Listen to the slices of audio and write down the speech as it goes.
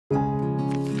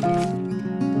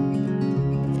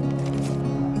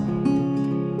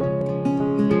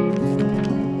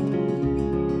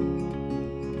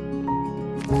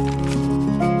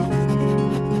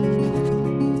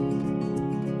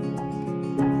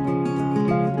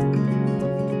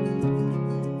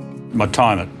My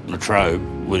time at La Trobe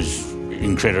was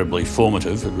incredibly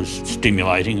formative. It was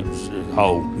stimulating. It was a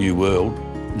whole new world.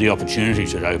 The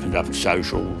opportunities that opened up,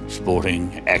 social,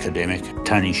 sporting, academic.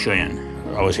 Tony Sheehan.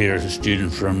 I was here as a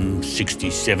student from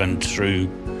 67 through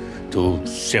till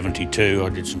 72. I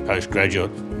did some postgraduate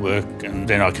work and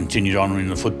then I continued on in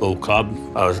the football club.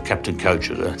 I was captain coach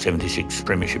of the 76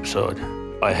 premiership side.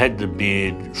 I had the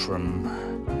beard from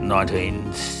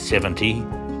 1970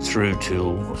 through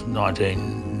till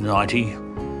 1990.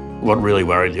 What really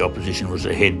worried the opposition was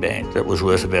the headband. That was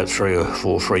worth about 3 or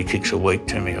 4 free kicks a week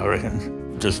to me, I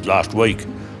reckon. Just last week,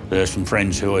 there are some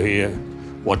friends who are here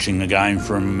watching the game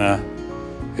from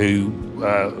who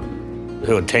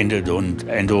attended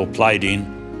and or played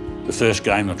in the first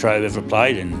game La Trobe ever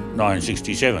played in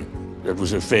 1967. It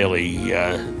was a fairly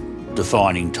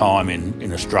defining time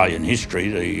in Australian history,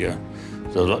 the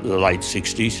late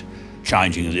 60s,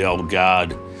 changing of the old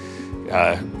guard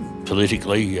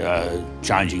politically,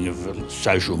 changing of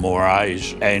social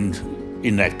mores, and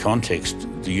in that context,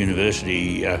 the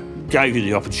university gave you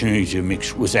the opportunity to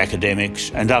mix with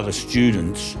academics and other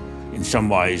students. In some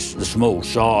ways, the small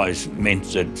size meant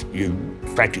that you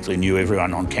practically knew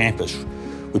everyone on campus,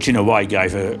 which in a way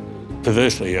gave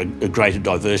perversely a greater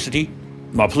diversity.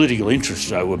 My political interests,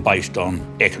 though, were based on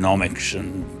economics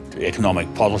and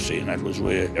economic policy, and that was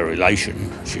where a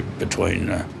relationship between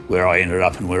where I ended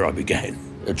up and where I began.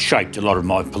 It shaped a lot of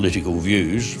my political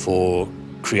views for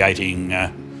creating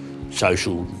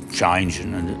social change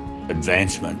and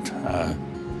advancement,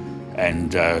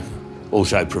 and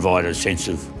also provide a sense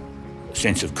of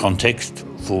context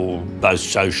for both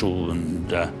social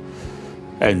and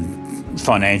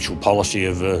financial policy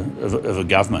of a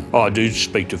government. I do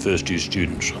speak to first-year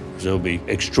students. There'll be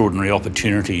extraordinary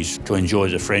opportunities to enjoy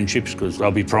the friendships because they'll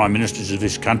be prime ministers of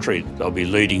this country. They'll be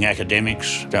leading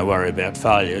academics. Don't worry about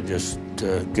failure, just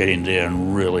get in there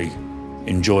and really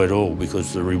enjoy it all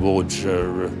because the rewards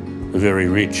are very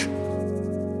rich.